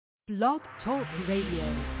Blog Talk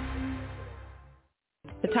Radio.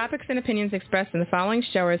 The topics and opinions expressed in the following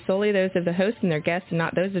show are solely those of the host and their guests and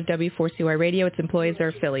not those of W4CY Radio, its employees, or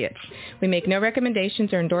affiliates. We make no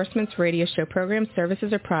recommendations or endorsements for radio show programs,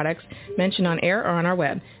 services, or products mentioned on air or on our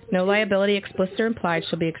web. No liability, explicit or implied,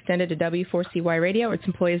 shall be extended to W4CY Radio or its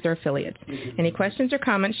employees or affiliates. Any questions or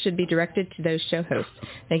comments should be directed to those show hosts.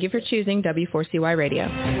 Thank you for choosing W4CY Radio.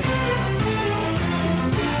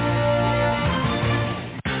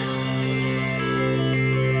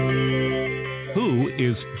 Who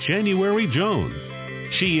is January Jones?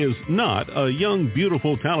 She is not a young,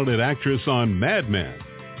 beautiful, talented actress on Mad Men.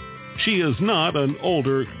 She is not an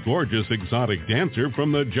older, gorgeous, exotic dancer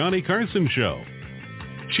from the Johnny Carson show.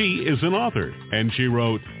 She is an author, and she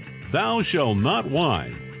wrote, Thou Shalt Not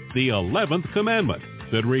Whine, the 11th Commandment,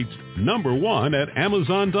 that reached #1 at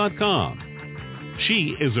Amazon.com.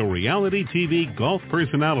 She is a reality TV golf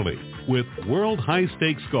personality with World High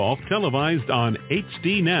Stakes Golf televised on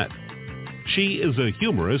HDNet. She is a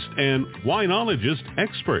humorist and winologist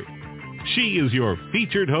expert. She is your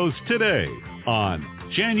featured host today on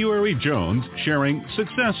January Jones Sharing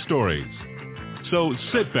Success Stories. So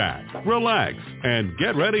sit back, relax, and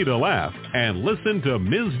get ready to laugh and listen to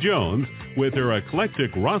Ms. Jones with her eclectic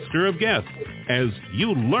roster of guests as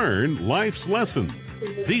you learn life's lessons.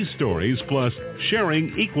 These stories plus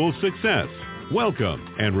sharing equals success.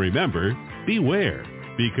 Welcome, and remember, beware,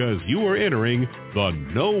 because you are entering the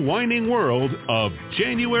no whining world of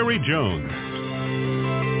January Jones.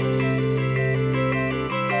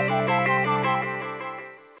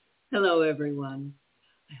 Hello, everyone.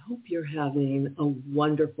 I hope you're having a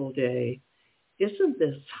wonderful day. Isn't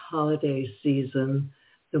this holiday season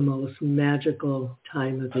the most magical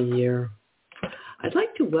time of the year? I'd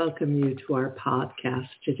like to welcome you to our podcast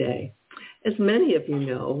today. As many of you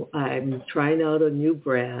know, I'm trying out a new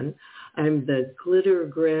brand. I'm the Glitter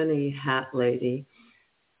Granny Hat Lady.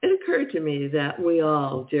 It occurred to me that we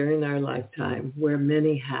all, during our lifetime, wear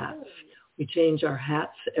many hats. We change our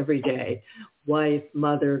hats every day. Wife,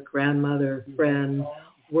 mother, grandmother, friend,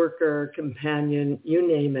 worker, companion, you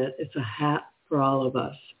name it. It's a hat for all of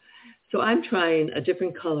us. So I'm trying a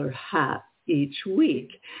different color hat each week.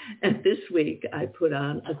 And this week I put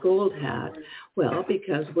on a gold hat. Well,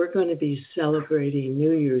 because we're going to be celebrating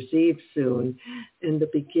New Year's Eve soon and the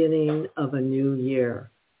beginning of a new year.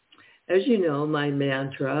 As you know, my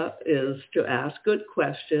mantra is to ask good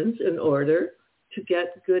questions in order to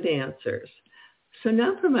get good answers. So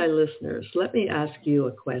now for my listeners, let me ask you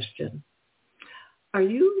a question. Are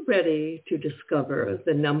you ready to discover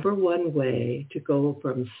the #1 way to go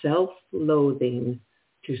from self-loathing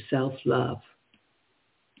to self-love?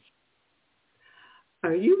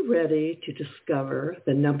 Are you ready to discover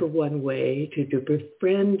the #1 way to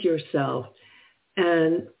befriend yourself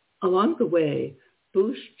and along the way,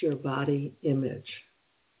 boost your body image?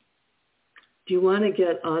 Do you want to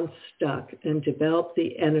get unstuck and develop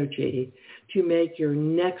the energy to make your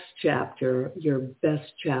next chapter your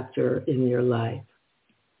best chapter in your life?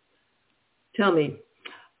 Tell me,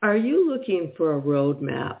 are you looking for a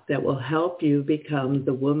roadmap that will help you become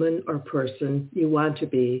the woman or person you want to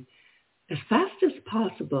be as fast as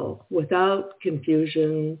possible without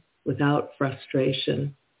confusion, without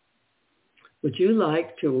frustration? Would you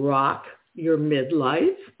like to rock your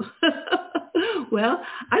midlife? Well,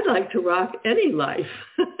 I'd like to rock any life.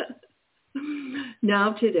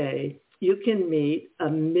 Now today, you can meet a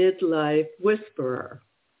midlife whisperer.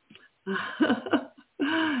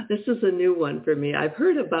 This is a new one for me. I've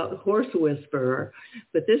heard about horse whisperer,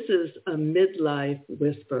 but this is a midlife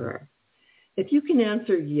whisperer. If you can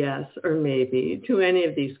answer yes or maybe to any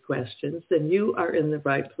of these questions, then you are in the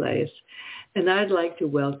right place. And I'd like to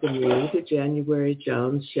welcome you to January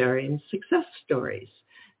Jones Sharing Success Stories.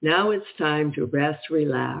 Now it's time to rest,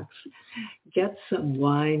 relax, get some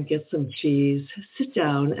wine, get some cheese, sit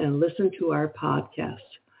down and listen to our podcast.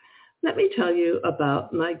 Let me tell you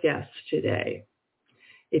about my guest today.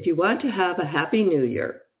 If you want to have a happy new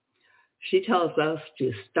year, she tells us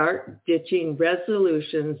to start ditching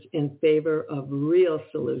resolutions in favor of real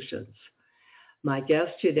solutions. My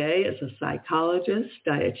guest today is a psychologist,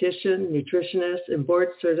 dietitian, nutritionist, and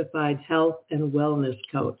board-certified health and wellness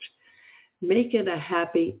coach. Make it a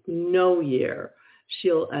happy no year.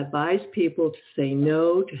 She'll advise people to say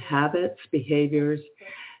no to habits, behaviors,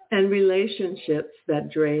 and relationships that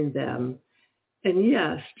drain them. And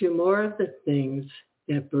yes, do more of the things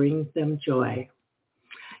that bring them joy.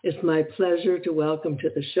 It's my pleasure to welcome to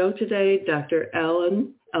the show today, Dr.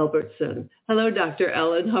 Ellen Albertson. Hello, Dr.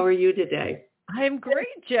 Ellen. How are you today? I'm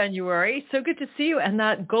great, January. So good to see you. And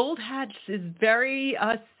that gold hat is very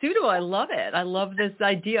suitable. I love it. I love this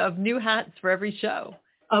idea of new hats for every show.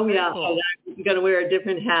 Oh, Very yeah. cool. I'm going to wear a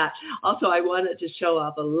different hat. Also, I wanted to show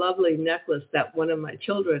off a lovely necklace that one of my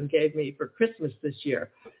children gave me for Christmas this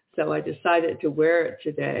year. So I decided to wear it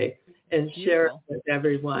today and share it Beautiful. with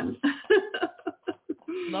everyone.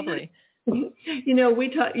 Lovely. You know,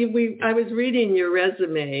 I was reading your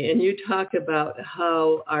resume, and you talk about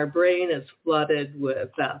how our brain is flooded with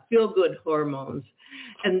feel-good hormones,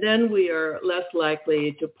 and then we are less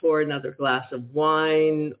likely to pour another glass of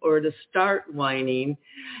wine or to start whining,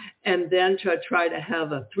 and then to try to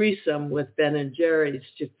have a threesome with Ben and Jerry's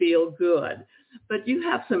to feel good. But you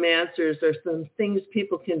have some answers or some things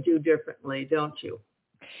people can do differently, don't you?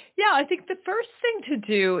 Yeah, I think the first thing to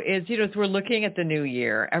do is, as we're looking at the new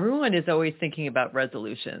year, everyone is always thinking about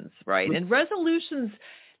resolutions, right? And resolutions,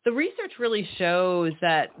 the research really shows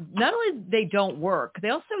that not only they don't work, they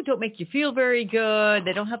also don't make you feel very good.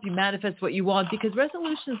 They don't help you manifest what you want, because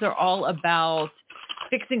resolutions are all about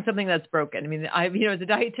fixing something that's broken. I mean, as a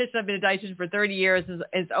dietitian, I've been a dietitian for 30 years.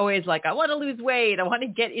 It's always like, I want to lose weight. I want to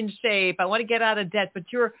get in shape. I want to get out of debt. But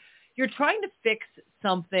you're trying to fix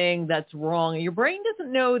something that's wrong. Your brain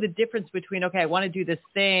doesn't know the difference between, okay, I want to do this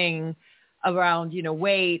thing around,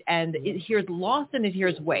 weight, and here's loss and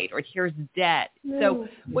here's weight, or here's debt. So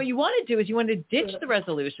what you want to do is you want to ditch the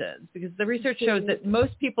resolutions, because the research shows that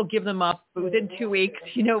most people give them up within 2 weeks.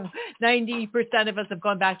 90% of us have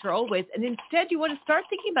gone back to our old ways. And instead you want to start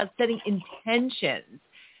thinking about setting intentions,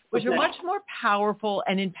 which are much more powerful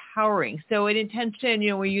and empowering. So an intention,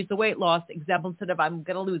 we use the weight loss example. Instead of I'm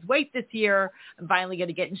going to lose weight this year, I'm finally going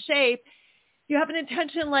to get in shape, you have an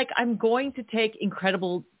intention like I'm going to take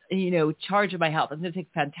incredible charge of my health. I'm going to take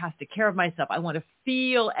fantastic care of myself. I want to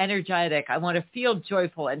feel energetic. I want to feel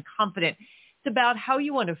joyful and confident. It's about how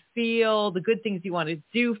you want to feel, the good things you want to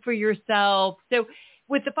do for yourself. So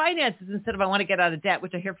with the finances, instead of I want to get out of debt,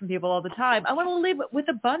 which I hear from people all the time, I want to live with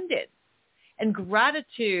abundance and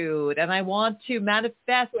gratitude, and I want to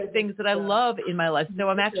manifest the things that I love in my life. So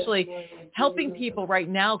I'm actually helping people right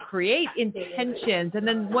now create intentions, and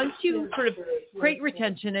then once you sort of create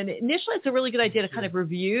retention, and initially it's a really good idea to kind of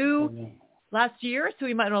review last year, so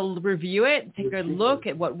we might want to review it and take a look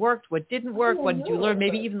at what worked, what didn't work, what did you learn,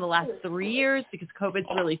 maybe even the last 3 years, because COVID's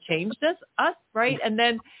really changed us, right? And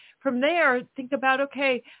then from there, think about,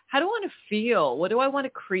 okay, how do I want to feel? What do I want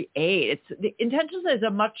to create? The intentions is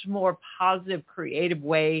a much more positive, creative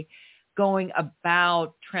way going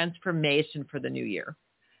about transformation for the new year.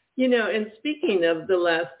 And speaking of the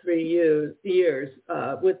last 3 years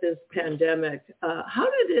with this pandemic, how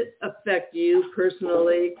did it affect you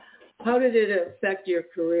personally? How did it affect your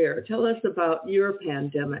career? Tell us about your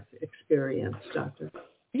pandemic experience, Doctor.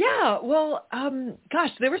 Yeah, well,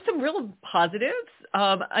 there were some real positives.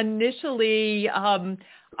 Initially,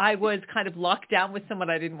 I was kind of locked down with someone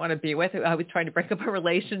I didn't want to be with. I was trying to break up a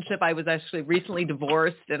relationship. I was actually recently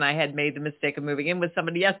divorced, and I had made the mistake of moving in with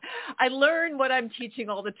somebody. Yes, I learned what I'm teaching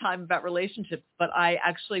all the time about relationships, but I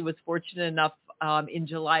actually was fortunate enough in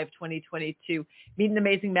July of 2020 to meet an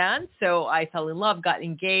amazing man. So I fell in love, got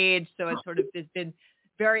engaged. So it's been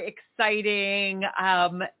very exciting.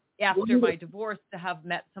 After my divorce, to have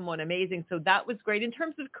met someone amazing. So that was great. In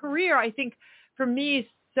terms of career, I think for me,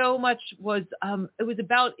 so much was, it was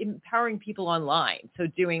about empowering people online. So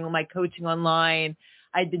doing my coaching online,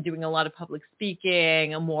 I'd been doing a lot of public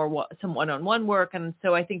speaking and some one-on-one work. And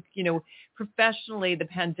so I think, professionally, the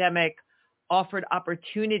pandemic offered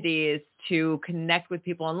opportunities to connect with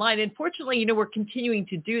people online. And fortunately, we're continuing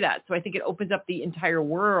to do that. So I think it opens up the entire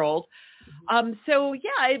world.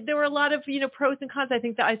 There were a lot of, pros and cons. I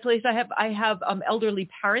think the isolation, I have elderly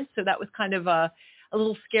parents. So that was kind of a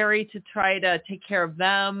little scary to try to take care of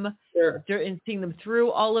them and seeing them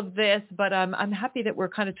through all of this. But I'm happy that we're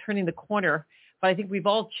kind of turning the corner. But I think we've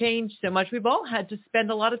all changed so much. We've all had to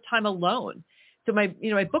spend a lot of time alone. So my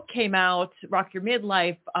book came out, Rock Your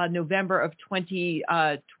Midlife, November of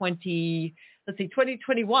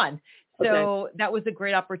 2021. So that was a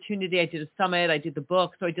great opportunity. I did a summit. I did the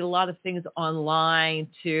book. So I did a lot of things online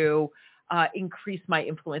to increase my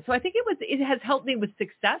influence. So I think it has helped me with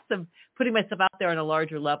success of putting myself out there on a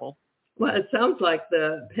larger level. Well, it sounds like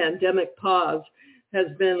the pandemic pause has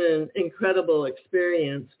been an incredible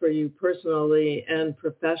experience for you personally and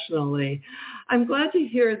professionally. I'm glad to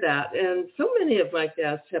hear that. And so many of my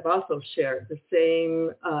guests have also shared the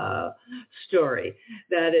same story,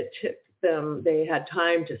 that it took them, they had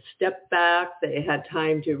time to step back, they had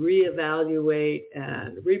time to reevaluate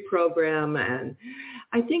and reprogram. And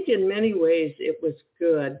I think in many ways it was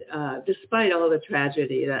good, despite all the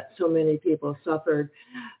tragedy that so many people suffered.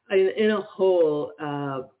 In a whole,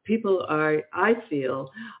 people I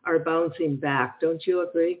feel, are bouncing back. Don't you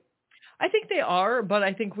agree? I think they are, but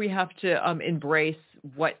I think we have to embrace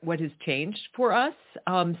what has changed for us.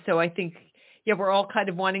 So I think, yeah, we're all kind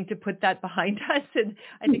of wanting to put that behind us. And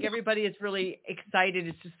I think everybody is really excited.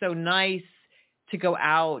 It's just so nice to go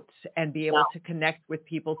out and be able to connect with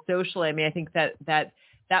people socially. I mean, I think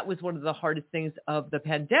that was one of the hardest things of the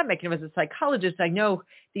pandemic. And as a psychologist, I know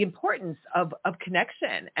the importance of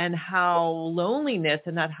connection and how loneliness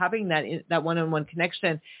and not having that one-on-one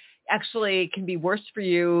connection actually can be worse for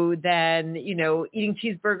you than, eating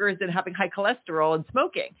cheeseburgers and having high cholesterol and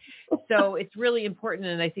smoking. So it's really important.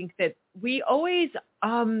 And I think that we always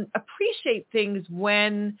appreciate things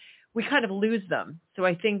when we kind of lose them. So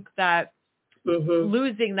I think that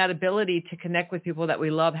losing that ability to connect with people that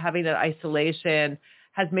we love, having that isolation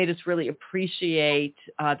has made us really appreciate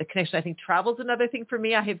the connection. I think travel's another thing for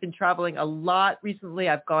me. I have been traveling a lot recently.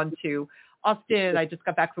 I've gone to Austin. I just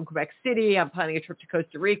got back from Quebec City. I'm planning a trip to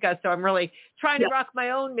Costa Rica. So I'm really trying to rock my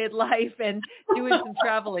own midlife and doing some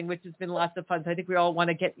traveling, which has been lots of fun. So I think we all want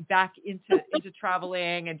to get back into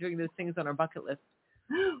traveling and doing those things on our bucket list.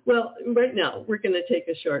 Well, right now we're going to take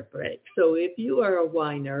a short break. So if you are a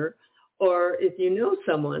whiner or if you know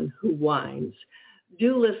someone who whines,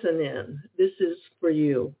 do listen in. This is for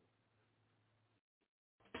you.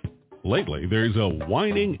 Lately, there's a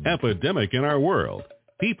whining epidemic in our world.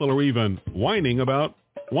 People are even whining about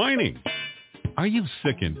whining. Are you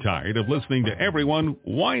sick and tired of listening to everyone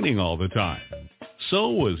whining all the time?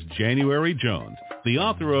 So was January Jones, the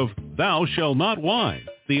author of Thou Shalt Not Whine,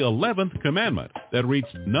 the 11th commandment that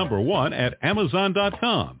reached #1 at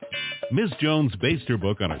Amazon.com. Ms. Jones based her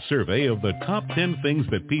book on a survey of the top 10 things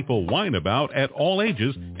that people whine about at all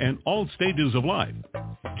ages and all stages of life.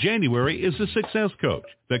 January is a success coach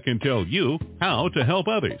that can tell you how to help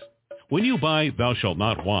others. When you buy Thou Shalt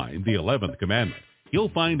Not Whine, the 11th commandment, you'll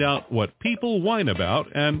find out what people whine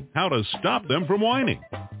about and how to stop them from whining.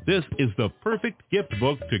 This is the perfect gift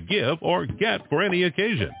book to give or get for any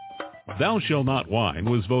occasion. Thou Shalt Not Whine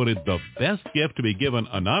was voted the best gift to be given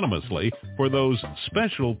anonymously for those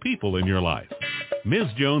special people in your life. Ms.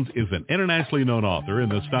 Jones is an internationally known author in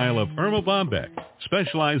the style of Irma Bombeck,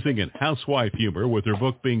 specializing in housewife humor with her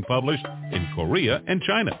book being published in Korea and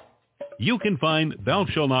China. You can find Thou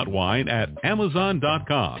Shalt Not Whine at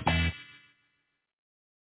Amazon.com.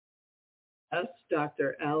 That's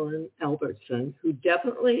Dr. Albertson, who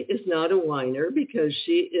definitely is not a whiner because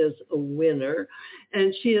she is a winner,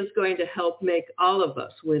 and she is going to help make all of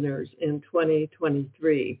us winners in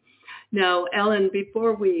 2023. Now, Ellen,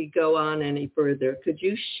 before we go on any further, could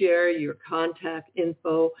you share your contact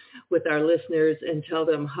info with our listeners and tell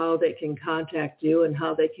them how they can contact you and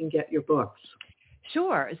how they can get your books?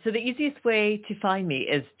 Sure. So the easiest way to find me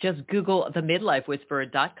is just Google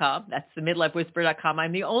themidlifewhisperer.com. That's themidlifewhisperer.com.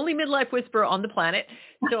 I'm the only midlife whisperer on the planet,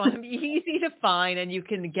 so I'm easy to find, and you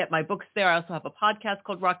can get my books there. I also have a podcast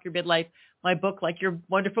called Rock Your Midlife, my book, like your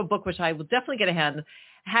wonderful book, which I will definitely get a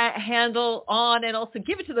handle on and also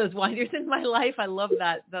give it to those whiners in my life. I love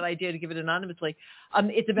that idea to give it anonymously.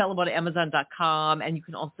 It's available at Amazon.com, and you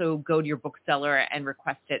can also go to your bookseller and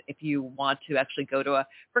request it if you want to actually go to a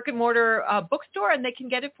brick and mortar bookstore, and they can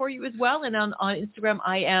get it for you as well. And on Instagram,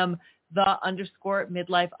 I am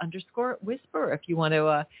 _midlife_whisperer. If you want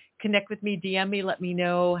to connect with me, DM me, let me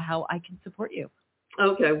know how I can support you.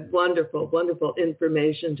 Okay, wonderful, wonderful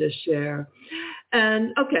information to share.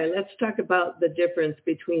 And okay, let's talk about the difference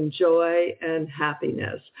between joy and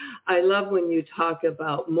happiness. I love when you talk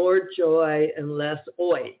about more joy and less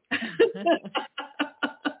oi.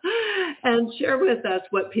 And share with us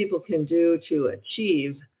what people can do to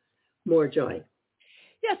achieve more joy.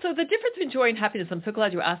 Yeah, so the difference between joy and happiness, I'm so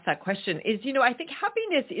glad you asked that question, is, I think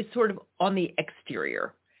happiness is sort of on the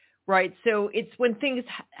exterior. Right. So it's when things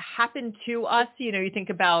happen to us, you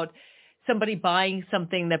think about somebody buying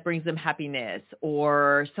something that brings them happiness,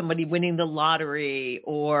 or somebody winning the lottery,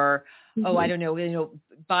 or, I don't know,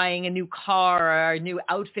 buying a new car or a new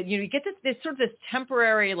outfit. You get this sort of this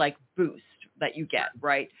temporary like boost that you get.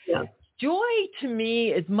 Right. Yeah. Joy to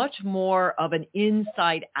me is much more of an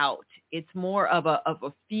inside out. It's more of a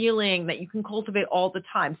feeling that you can cultivate all the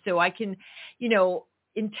time. So I can,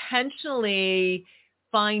 intentionally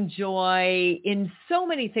find joy in so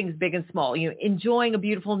many things, big and small. Enjoying a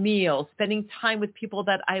beautiful meal, spending time with people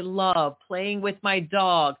that I love, playing with my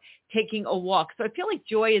dog, taking a walk. So I feel like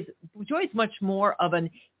joy is much more of an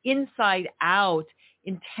inside out,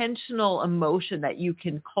 intentional emotion that you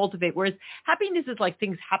can cultivate. Whereas happiness is like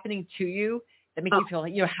things happening to you that make you feel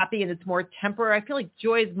happy, and it's more temporary. I feel like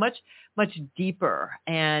joy is much, much deeper,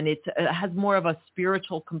 and it has more of a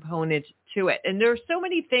spiritual component to it. And there are so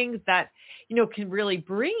many things that, can really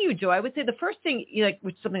bring you joy. I would say the first thing,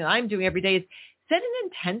 which is something I'm doing every day, is set an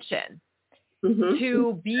intention.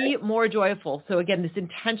 to be more joyful. So again, this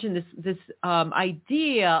intention, this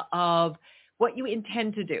idea of what you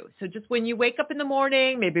intend to do. So just when you wake up in the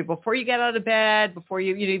morning, maybe before you get out of bed, before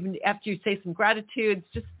you even after you say some gratitudes,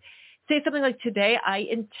 just say something like, today I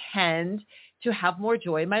intend to have more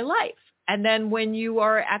joy in my life. And then when you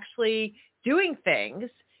are actually doing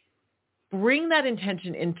things, bring that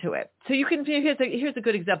intention into it. So you can, here's a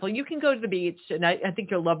good example. You can go to the beach, and I think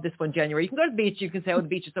you'll love this one, January. You can go to the beach, you can say, oh, the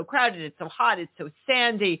beach is so crowded, it's so hot, it's so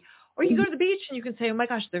sandy. Or you can go to the beach and you can say, oh my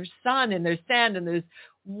gosh, there's sun and there's sand and there's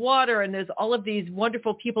water and there's all of these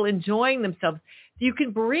wonderful people enjoying themselves. You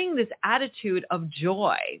can bring this attitude of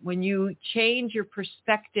joy when you change your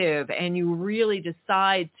perspective and you really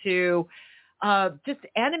decide to just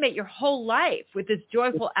animate your whole life with this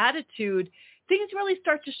joyful attitude. Things really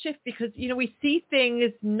start to shift because, we see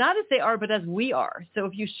things not as they are, but as we are. So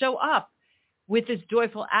if you show up with this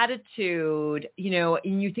joyful attitude,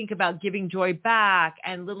 and you think about giving joy back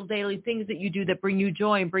and little daily things that you do that bring you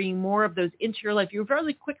joy and bringing more of those into your life, you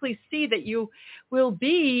really quickly see that you will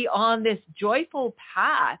be on this joyful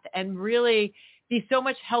path and really be so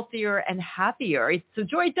much healthier and happier. So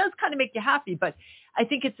joy does kind of make you happy, but I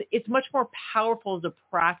think it's much more powerful as a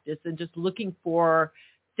practice than just looking for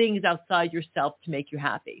things outside yourself to make you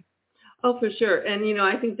happy. Oh, for sure. And,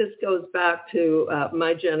 I think this goes back to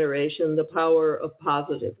my generation, the power of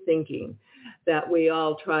positive thinking that we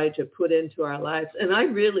all try to put into our lives. And I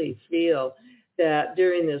really feel that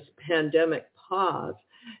during this pandemic pause,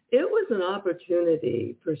 it was an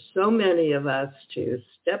opportunity for so many of us to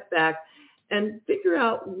step back and figure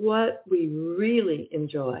out what we really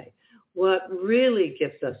enjoy, what really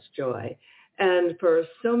gives us joy. And for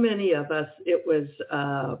so many of us, it was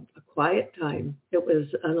a quiet time. It was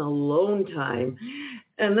an alone time.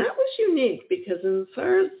 And that was unique because in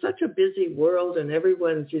such a busy world and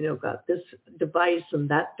everyone's, got this device and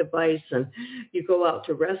that device, and you go out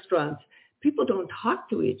to restaurants, people don't talk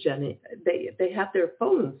to each other. They have their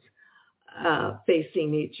phones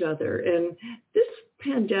facing each other. And this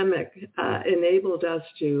pandemic enabled us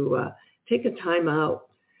to take a time out.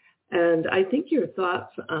 And I think your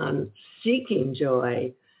thoughts on seeking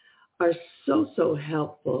joy are so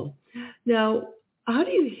helpful. Now, how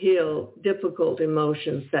do you heal difficult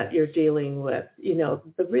emotions that you're dealing with,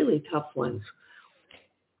 the really tough ones?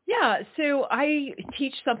 Yeah, so I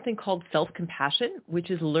teach something called self-compassion, which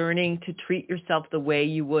is learning to treat yourself the way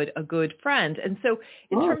you would a good friend. And so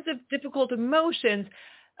in terms of difficult emotions,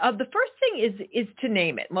 the first thing is to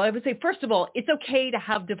name it. Well, I would say, first of all, it's okay to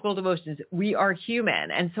have difficult emotions. We are human.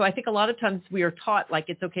 And so I think a lot of times we are taught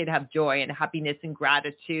it's okay to have joy and happiness and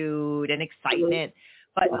gratitude and excitement.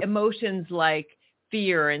 But emotions like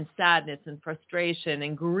fear and sadness and frustration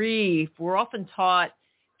and grief, we're often taught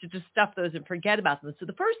to just stuff those and forget about them. So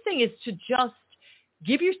the first thing is to just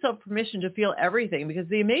give yourself permission to feel everything, because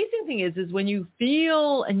the amazing thing is when you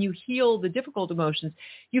feel and you heal the difficult emotions,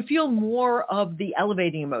 you feel more of the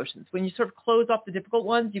elevating emotions. When you sort of close off the difficult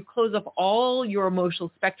ones, you close off all your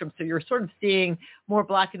emotional spectrum. So you're sort of seeing more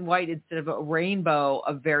black and white instead of a rainbow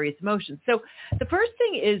of various emotions. So the first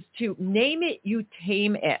thing is to name it, you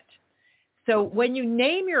tame it. So when you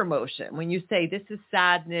name your emotion, when you say this is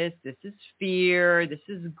sadness, this is fear, this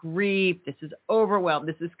is grief, this is overwhelm,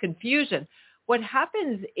 this is confusion, what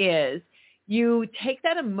happens is you take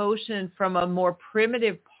that emotion from a more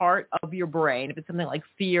primitive part of your brain. If it's something like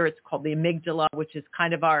fear, it's called the amygdala, which is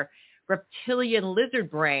kind of our reptilian lizard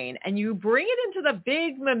brain, and you bring it into the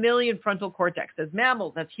big mammalian frontal cortex. As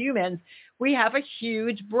mammals, as humans, we have a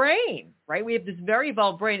huge brain, right? We have this very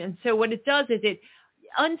evolved brain. And so what it does is it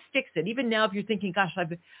unsticks it. Even now, if you're thinking, gosh,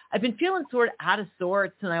 I've been feeling sort of out of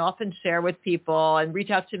sorts, and I often share with people, and reach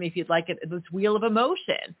out to me if you'd like it, this wheel of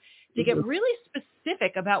emotion, to get really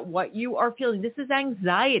specific about what you are feeling. This is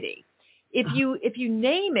anxiety. If you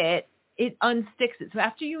name it, it unsticks it. So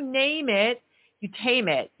after you name it, you tame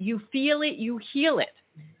it, you feel it, you heal it.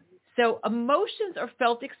 So emotions are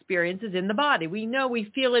felt experiences in the body. We know we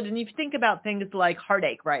feel it. And you think about things like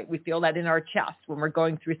heartache, right? We feel that in our chest when we're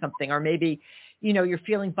going through something, or maybe, you're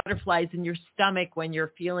feeling butterflies in your stomach when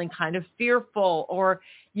you're feeling kind of fearful, or,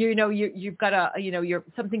 you've got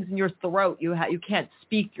something's in your throat. You can't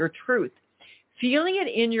speak your truth. Feeling it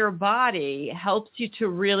in your body helps you to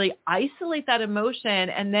really isolate that emotion.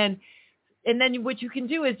 And then what you can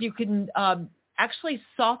do is you can actually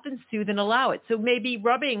soften, soothe, and allow it. So maybe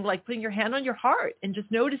rubbing, like putting your hand on your heart and just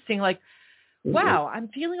noticing wow, I'm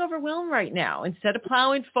feeling overwhelmed right now. Instead of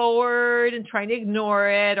plowing forward and trying to ignore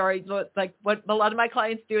it, or like what a lot of my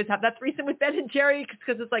clients do is have that threesome with Ben and Jerry,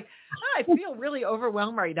 because it's like, I feel really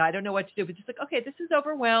overwhelmed right now. I don't know what to do. But just okay, this is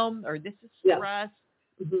overwhelmed, or this is stress.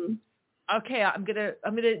 Yeah. Mm-hmm. okay, I'm gonna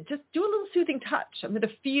just do a little soothing touch. I'm gonna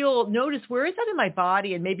notice where is that in my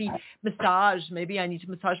body, and maybe massage. Maybe I need to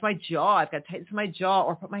massage my jaw. I've got tightness in my jaw,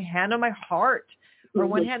 or put my hand on my heart, or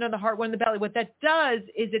one hand on the heart, one on the belly. What that does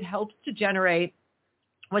is it helps to generate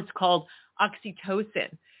what's called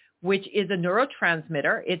oxytocin, which is a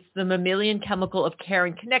neurotransmitter. It's the mammalian chemical of care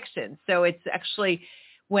and connection. So it's actually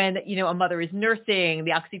when, a mother is nursing,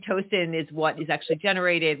 the oxytocin is what is actually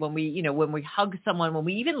generated when we hug someone, when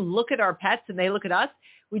we even look at our pets and they look at us,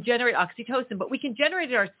 we generate oxytocin, but we can generate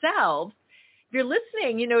it ourselves. If you're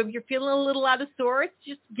listening, if you're feeling a little out of sorts,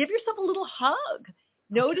 just give yourself a little hug.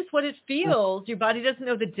 Notice what it feels. Your body doesn't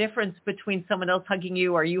know the difference between someone else hugging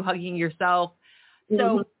you or you hugging yourself.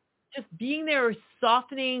 So just being there,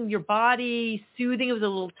 softening your body, soothing it with a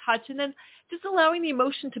little touch, and then just allowing the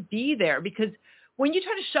emotion to be there. Because when you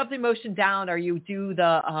try to shove the emotion down, or you do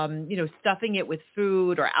the, stuffing it with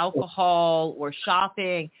food or alcohol or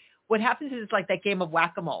shopping, what happens is it's like that game of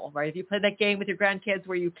whack-a-mole, right? If you play that game with your grandkids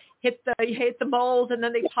where you hit the moles and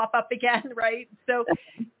then they pop up again, right? So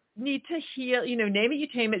need to heal, name it, you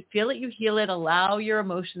tame it, feel it, you heal it, allow your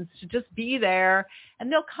emotions to just be there,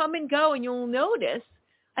 and they'll come and go, and you'll notice,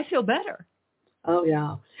 I feel better. Oh,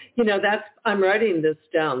 yeah. I'm writing this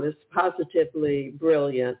down. This is positively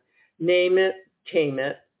brilliant. Name it, tame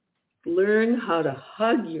it, learn how to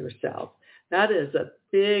hug yourself. That is a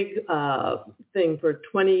big thing for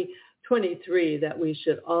 2023 that we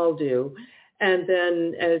should all do. And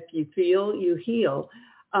then if you feel, you heal.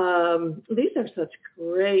 These are such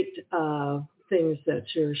great things that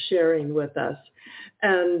you're sharing with us.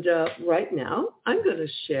 And right now, I'm going to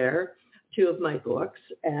share 2 of my books,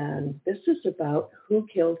 and this is about who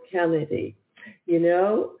killed Kennedy.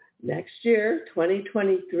 Next year,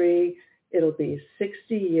 2023, it'll be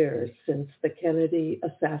 60 years since the Kennedy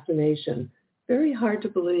assassination. Very hard to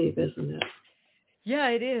believe, isn't it? Yeah,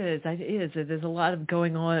 it is. It is. There's a lot of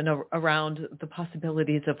going on around the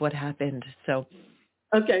possibilities of what happened. So,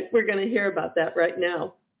 okay, we're going to hear about that right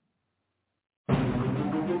now.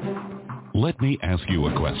 Let me ask you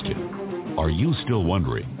a question. Are you still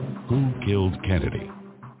wondering who killed Kennedy?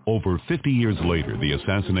 Over 50 years later, the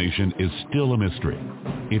assassination is still a mystery.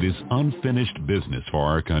 It is unfinished business for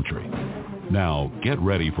our country. Now, get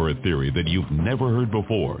ready for a theory that you've never heard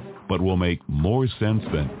before, but will make more sense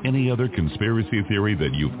than any other conspiracy theory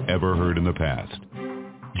that you've ever heard in the past.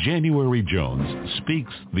 January Jones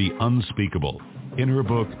speaks the unspeakable in her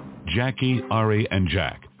book, Jackie, Ari, and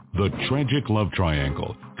Jack, The Tragic Love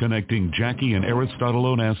Triangle, connecting Jackie and Aristotle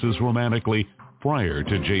Onassis romantically prior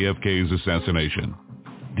to JFK's assassination.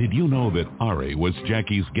 Did you know that Ari was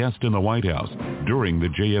Jackie's guest in the White House during the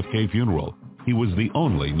JFK funeral? He was the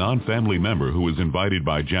only non-family member who was invited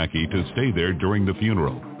by Jackie to stay there during the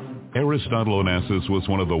funeral. Aristotle Onassis was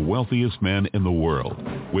one of the wealthiest men in the world,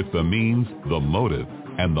 with the means, the motive,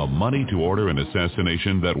 and the money to order an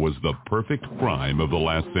assassination that was the perfect crime of the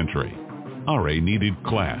last century. Ari needed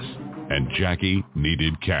class, and Jackie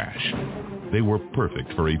needed cash. They were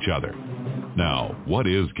perfect for each other. Now, what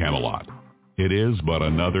is Camelot? It is but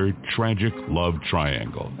another tragic love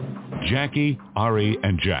triangle. Jackie, Ari,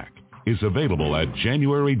 and Jack is available at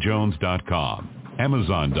JanuaryJones.com,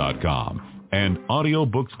 Amazon.com, and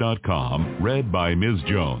audiobooks.com, read by Ms.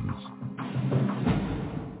 Jones.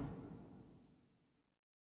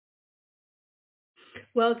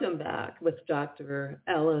 Welcome back with Dr.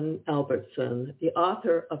 Ellen Albertson, the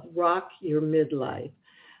author of Rock Your Midlife.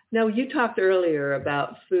 Now, you talked earlier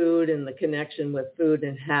about food and the connection with food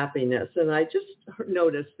and happiness, and I just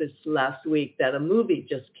noticed this last week that a movie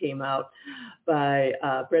just came out by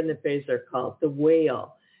Brendan Fraser called The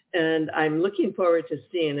Whale, and I'm looking forward to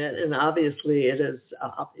seeing it, and obviously it is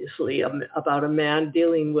about a man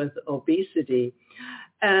dealing with obesity.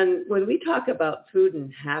 And when we talk about food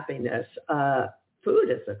and happiness, food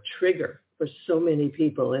is a trigger for so many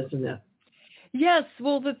people, isn't it? Yes.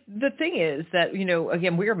 Well, the thing is that,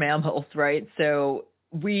 again, we're mammals, right? So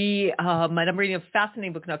I'm reading a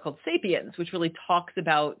fascinating book now called Sapiens, which really talks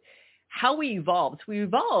about how we evolved. We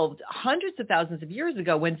evolved hundreds of thousands of years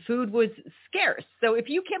ago when food was scarce. So if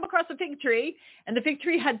you came across a fig tree and the fig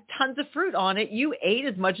tree had tons of fruit on it, you ate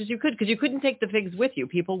as much as you could because you couldn't take the figs with you.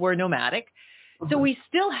 People were nomadic. So we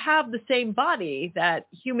still have the same body that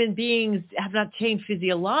human beings have not changed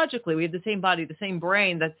physiologically. We have the same body, the same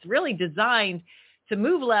brain that's really designed to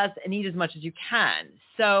move less and eat as much as you can.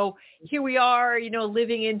 So here we are,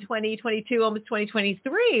 living in 2022, almost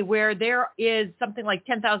 2023, where there is something like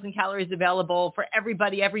 10,000 calories available for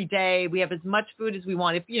everybody every day. We have as much food as we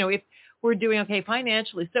want if we're doing okay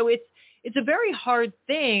financially. So it's a very hard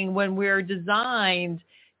thing when we're designed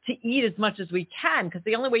to eat as much as we can, because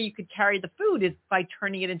the only way you could carry the food is by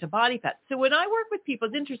turning it into body fat. So when I work with people,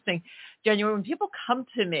 it's interesting, January, when people come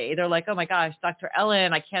to me, they're like, oh my gosh, Dr.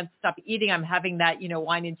 Ellen, I can't stop eating. I'm having that,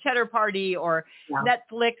 wine and cheddar party, or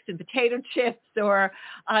Netflix and potato chips, or,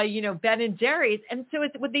 Ben and Jerry's. And so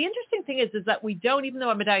what the interesting thing is that we don't, even though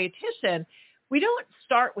I'm a dietitian, we don't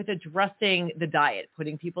start with addressing the diet,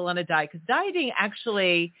 putting people on a diet, because dieting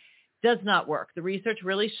actually does not work. The research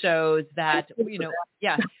really shows that, when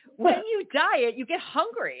you diet, you get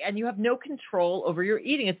hungry and you have no control over your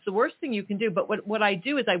eating. It's the worst thing you can do. But what I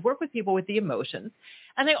do is I work with people with the emotions,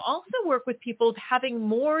 and I also work with people having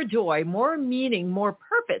more joy, more meaning, more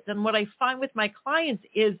purpose. And what I find with my clients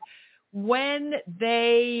is when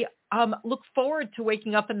they look forward to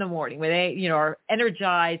waking up in the morning, when they, are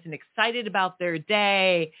energized and excited about their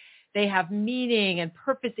day, they have meaning and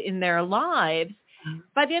purpose in their lives.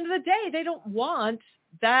 By the end of the day, they don't want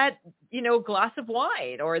that, glass of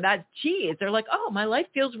wine or that cheese. They're like, oh, my life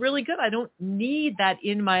feels really good. I don't need that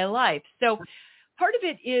in my life. So part of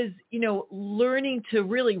it is, learning to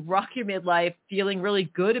really rock your midlife, feeling really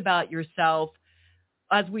good about yourself.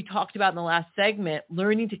 As we talked about in the last segment,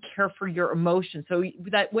 learning to care for your emotions, so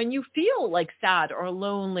that when you feel like sad or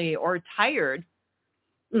lonely or tired,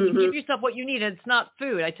 you give yourself what you need. And it's not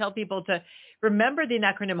food. I tell people to remember the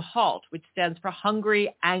acronym HALT, which stands for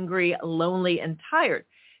hungry, angry, lonely, and tired.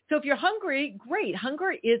 So if you're hungry, great.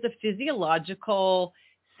 Hunger is a physiological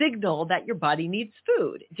signal that your body needs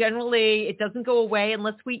food. Generally, it doesn't go away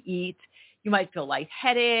unless we eat. You might feel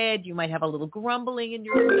lightheaded. You might have a little grumbling in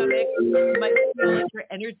your stomach. You might feel like your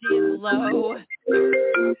energy is low.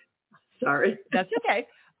 Sorry. That's okay.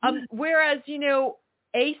 Whereas,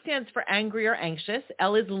 A stands for angry or anxious,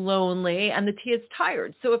 L is lonely, and the T is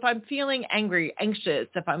tired. So if I'm feeling angry, anxious,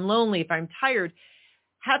 if I'm lonely, if I'm tired,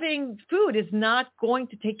 having food is not going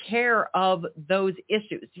to take care of those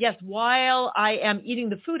issues. Yes, while I am eating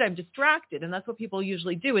the food, I'm distracted. And that's what people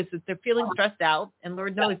usually do, is that they're feeling stressed out. And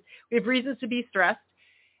Lord knows we have reasons to be stressed.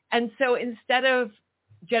 And so instead of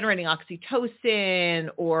generating oxytocin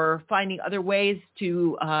or finding other ways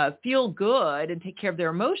to feel good and take care of their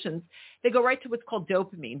emotions, they go right to what's called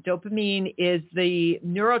dopamine. Dopamine is the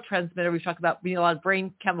neurotransmitter. We've talked about a lot of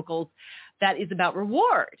brain chemicals that is about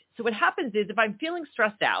reward. So what happens is if I'm feeling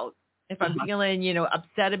stressed out, if I'm feeling,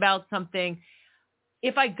 upset about something,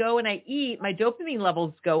 if I go and I eat, my dopamine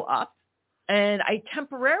levels go up and I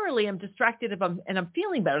temporarily am distracted and I'm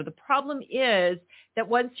feeling better. The problem is that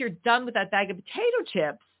once you're done with that bag of potato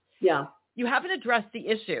chips, you haven't addressed the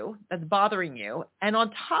issue that's bothering you. And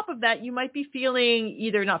on top of that, you might be feeling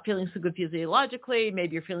either not feeling so good physiologically,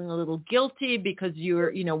 maybe you're feeling a little guilty because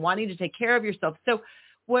you're, wanting to take care of yourself. So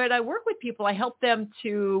when I work with people, I help them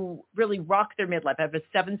to really rock their midlife. I have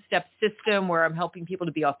a 7-step system where I'm helping people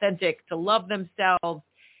to be authentic, to love themselves,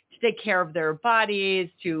 to take care of their bodies,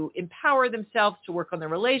 to empower themselves, to work on their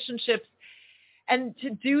relationships, and to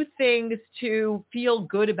do things to feel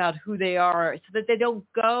good about who they are so that they don't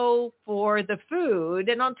go for the food.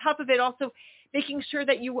 And on top of it, also making sure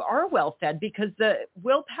that you are well fed, because the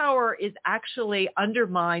willpower is actually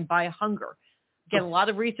undermined by hunger. Again, a lot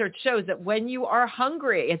of research shows that when you are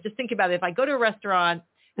hungry, and just think about it, if I go to a restaurant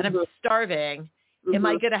and I'm starving, am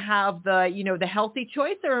I going to have the healthy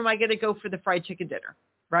choice, or am I going to go for the fried chicken dinner?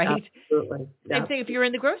 Right? Absolutely. Same thing if you're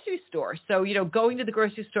in the grocery store. So, going to the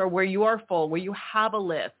grocery store where you are full, where you have a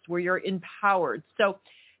list, where you're empowered. So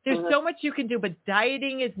there's so much you can do, but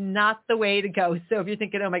dieting is not the way to go. So if you're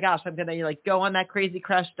thinking, oh my gosh, I'm going to go on that crazy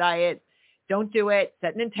crash diet, don't do it.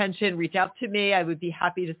 Set an intention, reach out to me. I would be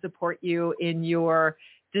happy to support you in your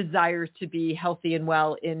desire to be healthy and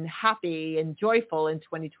well and happy and joyful in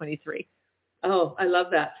 2023. Oh, I love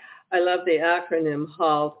that. I love the acronym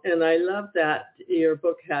HALT, and I love that your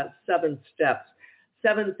book has 7 steps,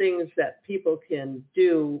 7 things that people can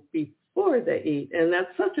do before they eat. And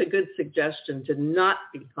that's such a good suggestion, to not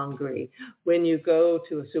be hungry when you go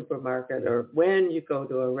to a supermarket or when you go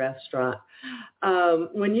to a restaurant.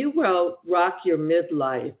 When you wrote Rock Your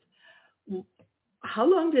Midlife, how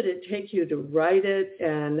long did it take you to write it,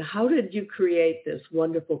 and how did you create this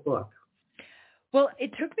wonderful book? Well,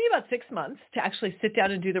 it took me about 6 months to actually sit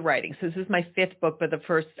down and do the writing. So this is my 5th book, but the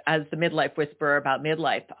first as the Midlife Whisperer about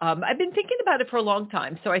midlife. I've been thinking about it for a long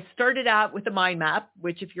time. So I started out with a mind map,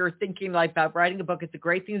 which if you're thinking about writing a book, it's a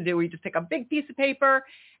great thing to do. Where you just take a big piece of paper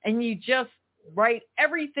and you just write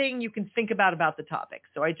everything you can think about the topic.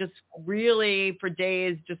 So I just really, for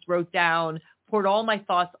days, just wrote down, poured all my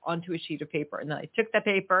thoughts onto a sheet of paper. And then I took that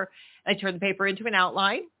paper and I turned the paper into an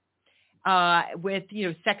outline. with,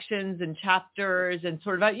 sections and chapters and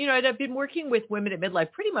sort of, I've been working with women at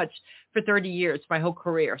midlife pretty much for 30 years, my whole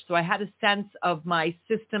career. So I had a sense of my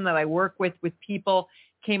system that I work with people,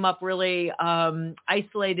 came up really,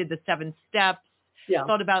 isolated the 7 steps,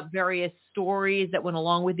 thought about various stories that went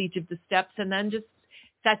along with each of the steps, and then just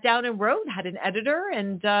sat down and wrote, had an editor,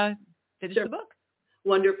 and finished the book.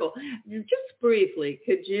 Wonderful. Just briefly,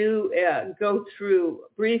 could you go through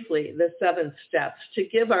briefly the 7 steps to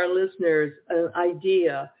give our listeners an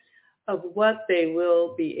idea of what they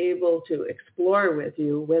will be able to explore with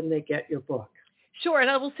you when they get your book? Sure. And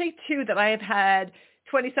I will say, too, that I have had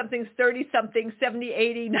 20-somethings, 30-somethings, 70,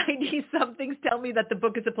 80, 90-somethings tell me that the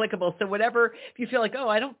book is applicable. So whatever, if you feel like,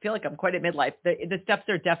 I don't feel like I'm quite at midlife, the steps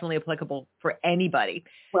are definitely applicable for anybody.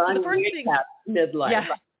 Well, so I'm at midlife. Yeah.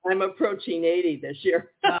 I'm approaching 80 this year.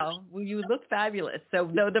 Well, you look fabulous. So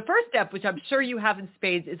the first step, which I'm sure you have in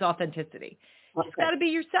spades, is authenticity. Okay. It's got to be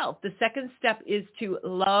yourself. The second step is to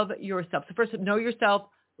love yourself. So first, know yourself,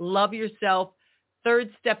 love yourself. Third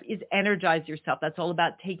step is energize yourself. That's all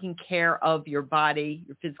about taking care of your body,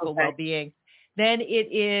 your physical well-being. Then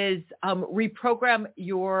it is reprogram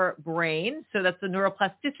your brain. So that's the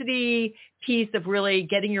neuroplasticity piece of really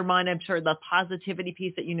getting your mind, I'm sure, the positivity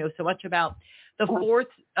piece that you know so much about. The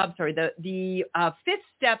fifth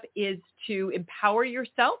step is to empower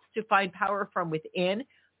yourself, to find power from within.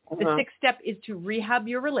 The sixth step is to rehab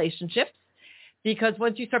your relationships, because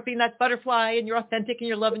once you start being that butterfly and you're authentic and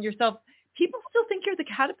you're loving yourself, people still think you're the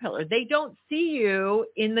caterpillar. They don't see you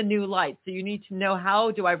in the new light. So you need to know, how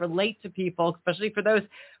do I relate to people, especially for those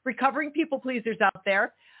recovering people pleasers out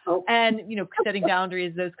there, and, setting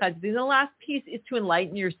boundaries, those kinds of things. And the last piece is to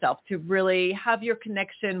enlighten yourself, to really have your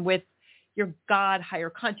connection with your God, higher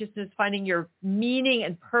consciousness, finding your meaning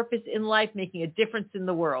and purpose in life, making a difference in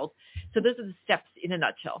the world. So those are the steps in a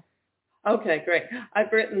nutshell. Okay, great. I've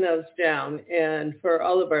written those down. And for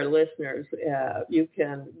all of our listeners, you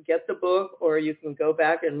can get the book, or you can go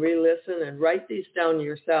back and re-listen and write these down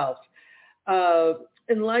yourself.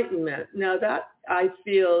 Enlightenment. Now that, I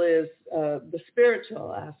feel, is the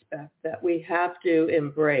spiritual aspect that we have to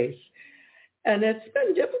embrace. And it's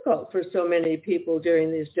been difficult for so many people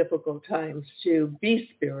during these difficult times to be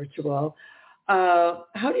spiritual. How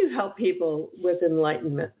do you help people with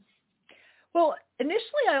enlightenment? Well,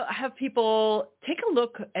 initially I have people take a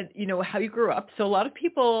look at, how you grew up. So a lot of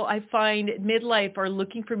people, I find, at midlife are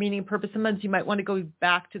looking for meaning and purpose. Sometimes you might want to go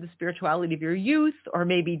back to the spirituality of your youth, or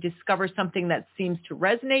maybe discover something that seems to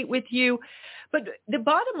resonate with you. But the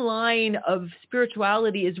bottom line of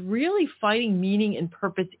spirituality is really finding meaning and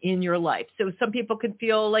purpose in your life. So some people can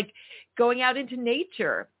feel like going out into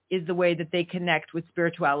nature is the way that they connect with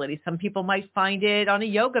spirituality. Some people might find it on a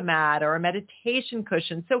yoga mat or a meditation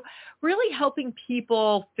cushion. So really helping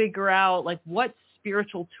people figure out what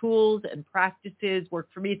spiritual tools and practices work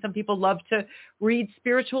for me. Some people love to read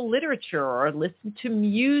spiritual literature or listen to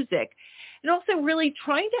music. And also really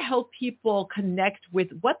trying to help people connect with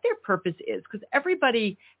what their purpose is, because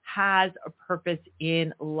everybody has a purpose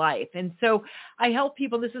in life. And so I help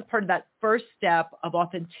people, this is part of that first step of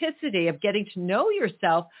authenticity, of getting to know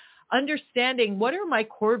yourself, understanding what are my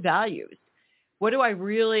core values? What do I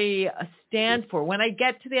really stand for? When I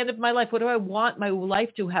get to the end of my life, what do I want my life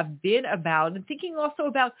to have been about? And thinking also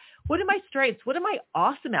about, what are my strengths? What am I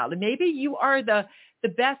awesome at? And maybe you are the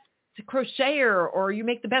best crocheter, or you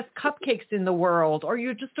make the best cupcakes in the world, or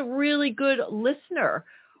you're just a really good listener,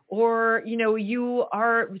 or you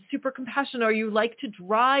are super compassionate, or you like to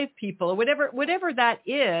drive people, or whatever that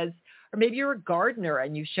is. Or maybe you're a gardener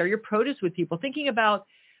and you share your produce with people, thinking about,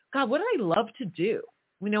 God, what do I love to do?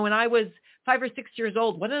 When I was 5 or 6 years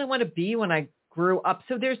old, what did I want to be when I grew up?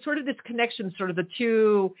 So there's sort of this connection, sort of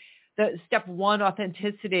the step one,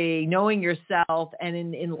 authenticity, knowing yourself, and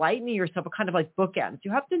enlightening yourself, are kind of like bookends.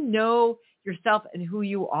 You have to know yourself and who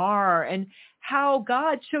you are and how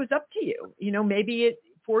God shows up to you. Maybe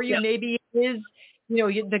maybe it is,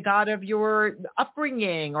 the God of your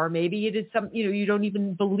upbringing, or maybe it is you don't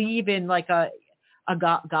even believe in a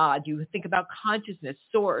God. You think about consciousness,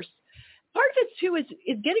 source. Part of it too is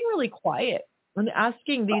getting really quiet and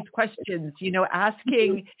asking these questions,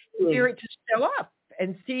 asking spirit to show up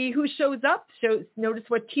and see who shows up. So notice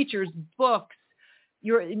what teachers, books,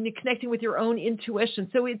 you're connecting with your own intuition.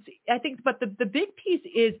 So I think, but the big piece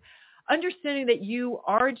is understanding that you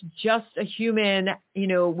aren't just a human,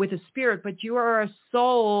 with a spirit, but you are a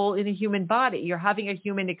soul in a human body. You're having a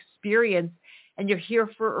human experience, and you're here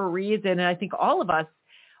for a reason. And I think all of us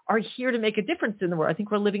are here to make a difference in the world. I think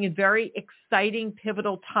we're living in very exciting,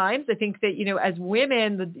 pivotal times. I think that, as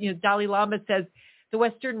women, Dalai Lama says, the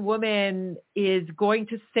Western woman is going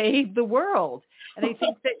to save the world. And I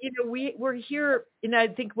think that, we're here, and I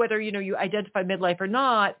think whether, you identify midlife or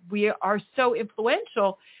not, we are so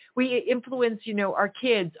influential. We influence, our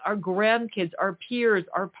kids, our grandkids, our peers,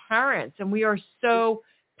 our parents, and we are so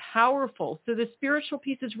powerful. So the spiritual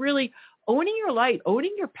piece is really owning your light,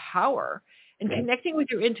 owning your power, and connecting with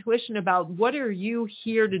your intuition about what are you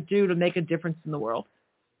here to do to make a difference in the world.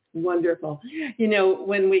 Wonderful.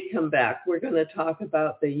 When we come back, we're going to talk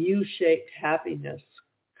about the U-shaped happiness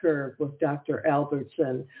curve with Dr.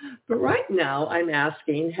 Albertson. But right now, I'm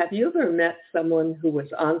asking, have you ever met someone who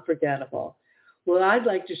was unforgettable? Well, I'd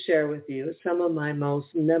like to share with you some of my most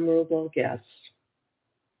memorable guests.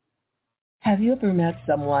 Have you ever met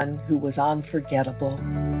someone who was unforgettable?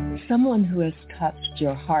 Someone who has touched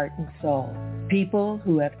your heart and soul? People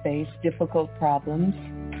who have faced difficult problems?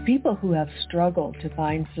 People who have struggled to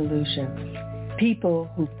find solutions? People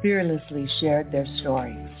who fearlessly shared their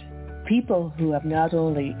stories? People who have not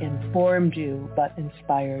only informed you, but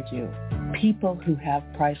inspired you. People who have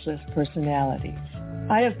priceless personalities.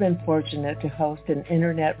 I have been fortunate to host an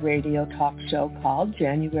internet radio talk show called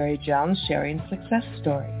January Jones Sharing Success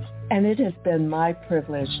Stories. And it has been my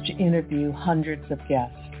privilege to interview hundreds of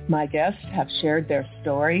guests. My guests have shared their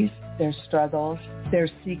stories, their struggles, their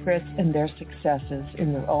secrets, and their successes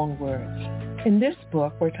in their own words. In this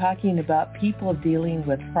book, we're talking about people dealing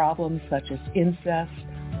with problems such as incest,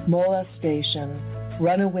 molestation,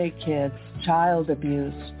 runaway kids, child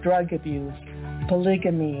abuse, drug abuse,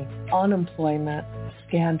 polygamy, unemployment,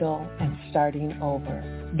 scandal, and starting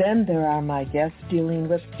over. Then there are my guests dealing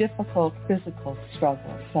with difficult physical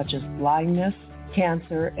struggles such as blindness,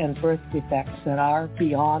 cancer, and birth defects that are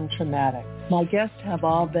beyond traumatic. My guests have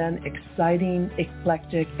all been exciting,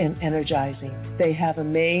 eclectic, and energizing. They have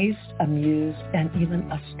amazed, amused, and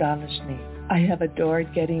even astonished me. I have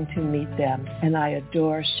adored getting to meet them, and I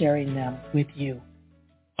adore sharing them with you.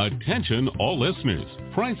 Attention all listeners.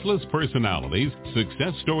 Priceless Personalities,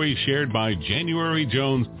 Success Stories Shared by January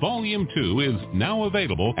Jones, Volume 2 is now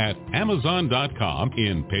available at Amazon.com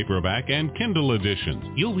in paperback and Kindle editions.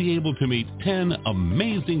 You'll be able to meet 10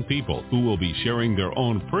 amazing people who will be sharing their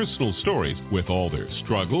own personal stories with all their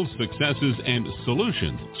struggles, successes, and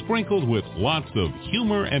solutions, sprinkled with lots of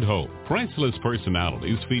humor and hope. Priceless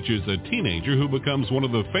Personalities features a teenager who becomes one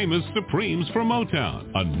of the famous Supremes from Motown,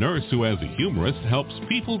 a nurse who as a humorist helps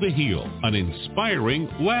people to heal, an inspiring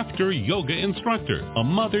laughter yoga instructor, a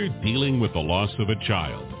mother dealing with the loss of a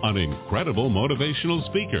child, an incredible motivational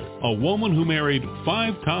speaker, a woman who married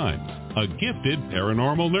 5 times, a gifted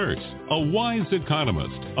paranormal nurse, a wise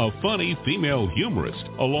economist, a funny female humorist,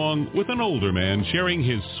 along with an older man sharing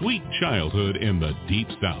his sweet childhood in the Deep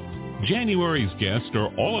South. January's guests are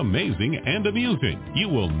all amazing and amusing. You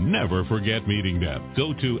will never forget meeting them.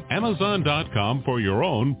 Go to Amazon.com for your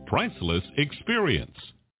own priceless experience.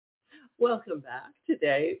 Welcome back.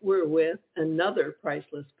 Today we're with another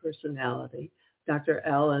priceless personality, Dr.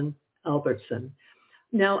 Alan Albertson.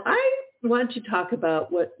 Now I want to talk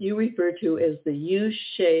about what you refer to as the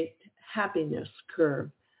U-shaped happiness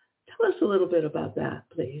curve. Tell us a little bit about that,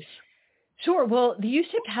 please. Sure. Well, the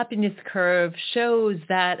U-shaped happiness curve shows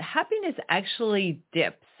that happiness actually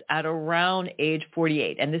dips at around age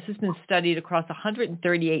 48. And this has been studied across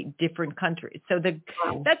 138 different countries. So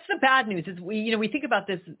that's the bad news is we think about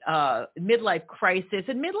this midlife crisis,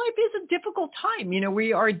 and midlife is a difficult time.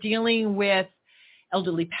 We are dealing with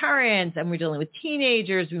elderly parents, and we're dealing with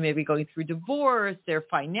teenagers. We may be going through divorce, their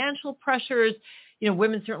financial pressures.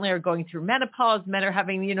 Women certainly are going through menopause. Men are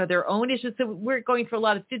having, their own issues. So we're going through a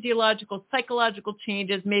lot of physiological, psychological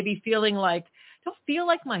changes, maybe feeling like, I don't feel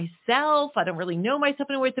like myself. I don't really know myself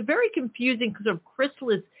in a way. It's a very confusing sort of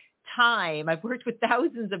chrysalis time. I've worked with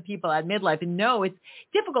thousands of people at midlife and know it's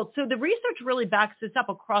difficult. So the research really backs this up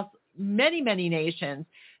across many, many nations.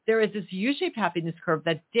 There is this U-shaped happiness curve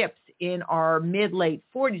that dips in our mid-late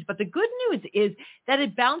 40s. But the good news is that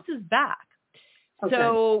it bounces back. Okay.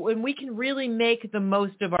 So when we can really make the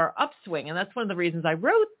most of our upswing, and that's one of the reasons I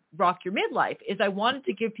wrote Rock Your Midlife, is I wanted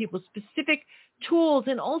to give people specific tools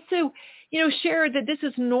and also, share that this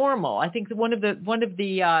is normal. I think that one of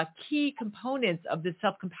the key components of the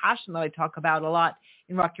self-compassion that I talk about a lot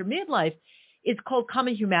in Rock Your Midlife is called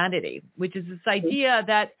common humanity, which is this idea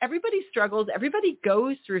that everybody struggles, everybody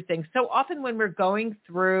goes through things. So often when we're going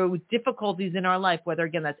through difficulties in our life, whether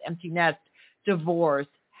again that's empty nest, divorce,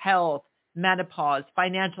 health, menopause,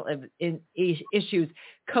 financial issues,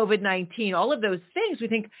 COVID-19, all of those things, we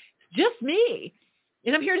think, it's just me.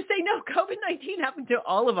 And I'm here to say, no, COVID-19 happened to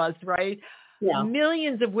all of us, right? Yeah.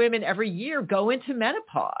 Millions of women every year go into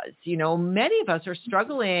menopause. Many of us are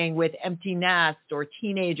struggling with empty nest or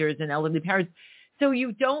teenagers and elderly parents. So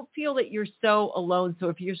you don't feel that you're so alone. So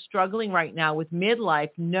if you're struggling right now with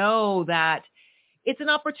midlife, know that it's an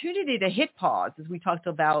opportunity to hit pause, as we talked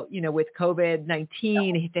about, with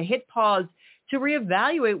COVID-19, to hit pause, to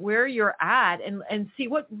reevaluate where you're at and see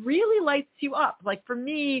what really lights you up. Like for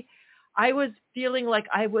me, I was feeling like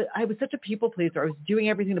I was such a people pleaser. I was doing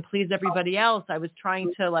everything to please everybody else. I was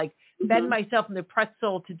trying to bend myself in the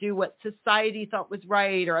pretzel to do what society thought was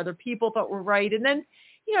right or other people thought were right. And then,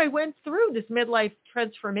 I went through this midlife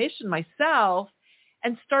transformation myself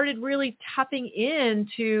and started really tapping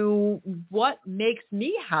into what makes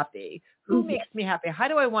me happy, who makes me happy, how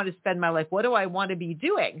do I want to spend my life, what do I want to be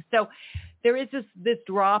doing? So there is this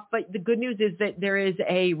drop, but the good news is that there is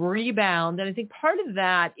a rebound. And I think part of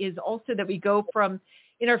that is also that we go from,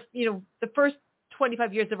 the first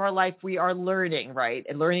 25 years of our life, we are learning, right?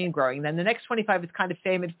 And learning and growing. Then the next 25 is kind of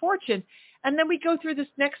fame and fortune. And then we go through this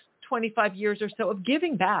next 25 years or so of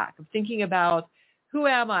giving back, of thinking about who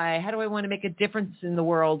am I? How do I want to make a difference in the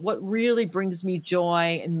world? What really brings me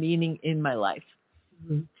joy and meaning in my life?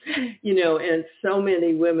 And so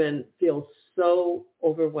many women feel so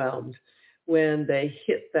overwhelmed when they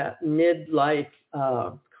hit that midlife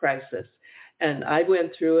crisis. And I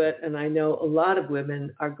went through it, and I know a lot of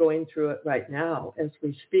women are going through it right now as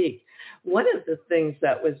we speak. One of the things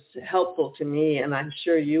that was helpful to me, and I'm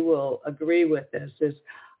sure you will agree with this, is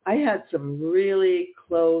I had some really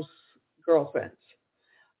close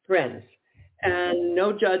friends, and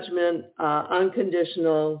no judgment,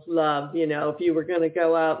 unconditional love. If you were going to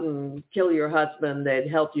go out and kill your husband, they'd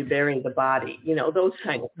help you bury the body, those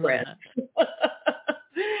kind of friends.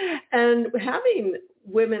 And having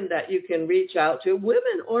women that you can reach out to,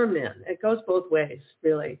 women or men, it goes both ways,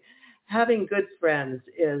 really. Having good friends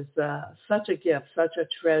is such a gift, such a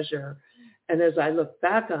treasure. And as I look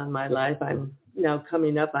back on my life, I'm now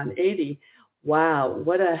coming up on 80. Wow,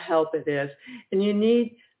 what a help it is.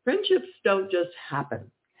 And friendships don't just happen.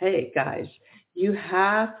 Hey, guys, you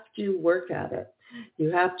have to work at it. You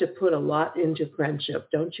have to put a lot into friendship.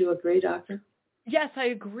 Don't you agree, Doctor? Yes, I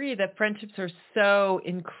agree that friendships are so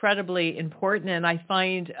incredibly important. And I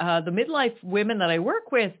find the midlife women that I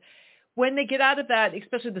work with, when they get out of that,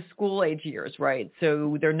 especially the school age years, right?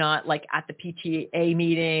 So they're not at the PTO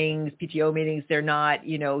meetings. They're not,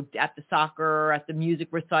 at the soccer, at the music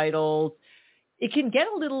recitals. It can get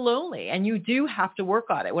a little lonely, and you do have to work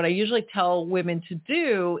on it. What I usually tell women to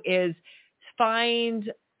do is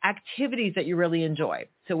find activities that you really enjoy.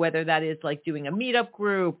 So whether that is doing a meetup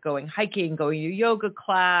group, going hiking, going to yoga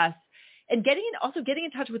class, and getting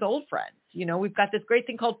in touch with old friends. We've got this great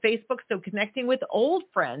thing called Facebook, so connecting with old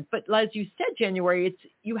friends. But as you said, January,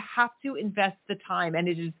 you have to invest the time, and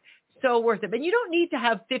it is so worth it. And you don't need to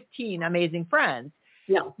have 15 amazing friends.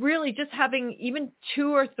 Yeah. Really just having even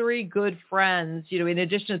 2 or 3 good friends, in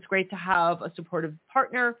addition, it's great to have a supportive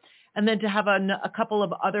partner and then to have a couple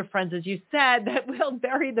of other friends, as you said, that will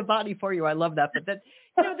bury the body for you. I love that. But that,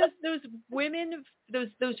 those women,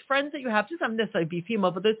 those friends that you have, just not necessarily be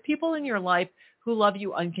female, but those people in your life who love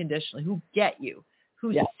you unconditionally, who get you,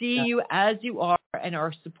 who see you as you are and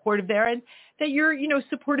are supportive there, and that you're,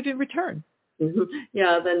 supportive in return. Mm-hmm.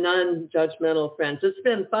 Yeah, the non-judgmental friends. It's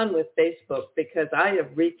been fun with Facebook because I have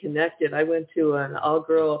reconnected. I went to an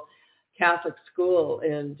all-girl Catholic school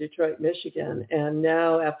in Detroit, Michigan, and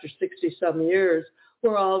now after 60-some years,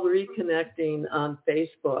 we're all reconnecting on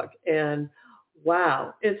Facebook. And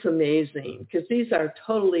wow, it's amazing because these are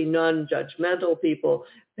totally non-judgmental people.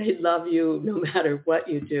 They love you no matter what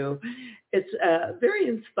you do. It's very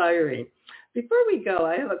inspiring. Before we go,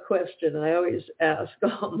 I have a question I always ask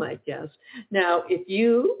all my guests. Now, if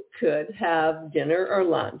you could have dinner or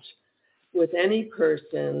lunch with any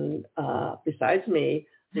person besides me,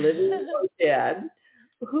 living or dead,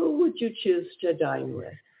 who would you choose to dine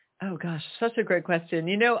with? Oh, gosh, such a great question.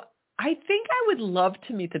 I think I would love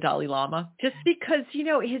to meet the Dalai Lama just because,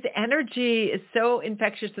 his energy is so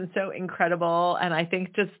infectious and so incredible. And I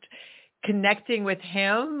think just connecting with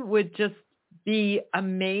him would just be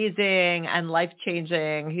amazing and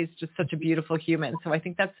life-changing. He's just such a beautiful human. So I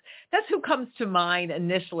think that's who comes to mind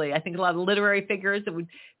initially. I think a lot of literary figures that would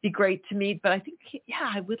be great to meet. But I think,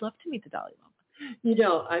 I would love to meet the Dalai Lama.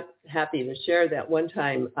 I'm happy to share that. One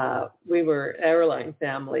time we were airline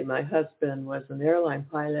family. My husband was an airline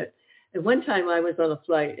pilot. And one time I was on a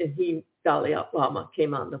flight and Dalai Lama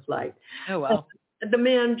came on the flight. Oh, wow. The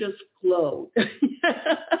man just glowed.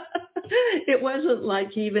 It wasn't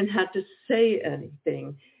like he even had to say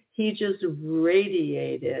anything. He just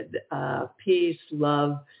radiated peace,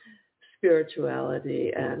 love,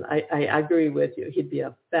 spirituality. And I agree with you. He'd be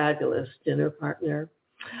a fabulous dinner partner.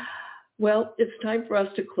 Well, it's time for us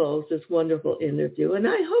to close this wonderful interview, and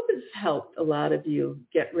I hope it's helped a lot of you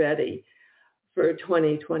get ready for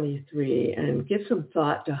 2023 and give some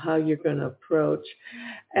thought to how you're going to approach.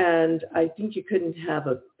 And I think you couldn't have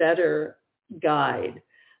a better guide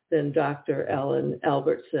than Dr. Ellen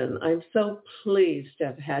Albertson. I'm so pleased to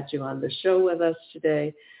have had you on the show with us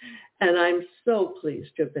today, and I'm so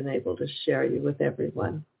pleased to have been able to share you with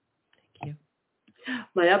everyone. Thank you.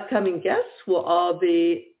 My upcoming guests will all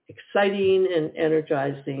be exciting and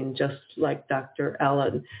energizing, just like Dr.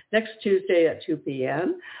 Ellen. Next Tuesday at 2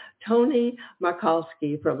 p.m., Tony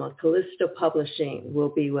Markowski from Callisto Publishing will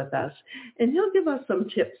be with us, and he'll give us some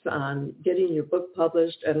tips on getting your book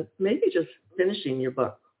published and maybe just finishing your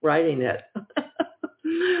book, writing it.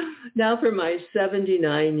 Now for my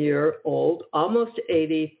 79-year-old, almost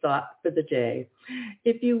 80 thought for the day.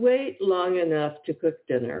 If you wait long enough to cook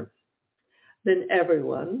dinner, then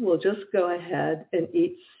everyone will just go ahead and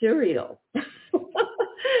eat cereal.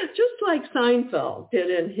 Just like Seinfeld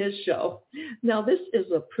did in his show. Now, this is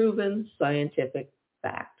a proven scientific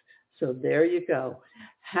fact. So there you go.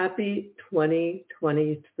 Happy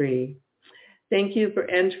 2023. Thank you for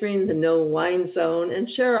entering the No Wine Zone and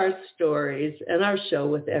share our stories and our show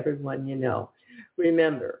with everyone you know.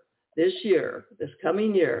 Remember, this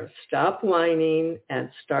coming year, stop whining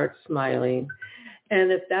and start smiling. And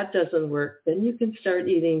if that doesn't work, then you can start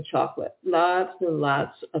eating chocolate, lots and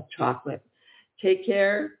lots of chocolate. Take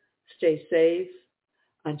care, stay safe.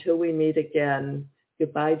 Until we meet again,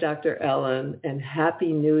 goodbye, Dr. Ellen, and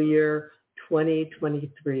Happy New Year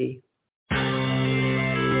 2023.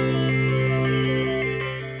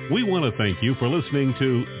 We want to thank you for listening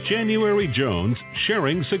to January Jones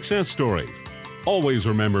Sharing Success Stories. Always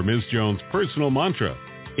remember Ms. Jones' personal mantra,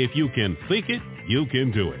 if you can think it, you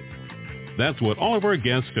can do it. That's what all of our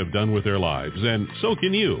guests have done with their lives, and so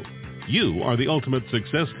can you. You are the ultimate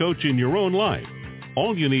success coach in your own life.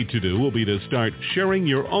 All you need to do will be to start sharing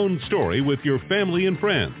your own story with your family and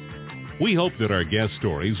friends. We hope that our guest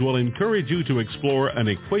stories will encourage you to explore an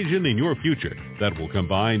equation in your future that will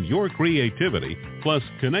combine your creativity plus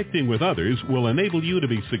connecting with others will enable you to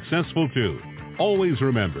be successful too. Always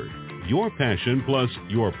remember, your passion plus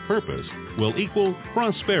your purpose will equal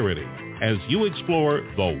prosperity as you explore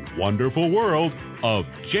the wonderful world of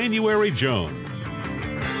January Jones.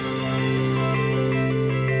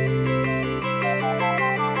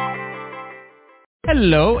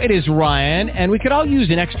 Hello, it is Ryan, and we could all use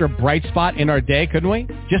an extra bright spot in our day, couldn't we?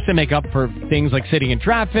 Just to make up for things like sitting in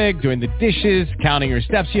traffic, doing the dishes, counting your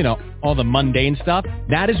steps, all the mundane stuff.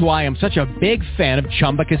 That is why I'm such a big fan of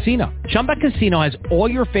Chumba Casino. Chumba Casino has all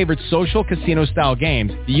your favorite social casino-style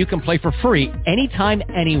games that you can play for free anytime,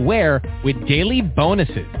 anywhere with daily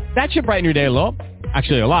bonuses. That should brighten your day a little.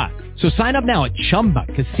 Actually, a lot. So sign up now at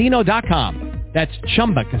ChumbaCasino.com. That's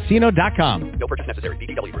ChumbaCasino.com. No purchase necessary.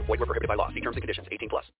 VGW Group. Void where prohibited by law. See terms and conditions. 18+.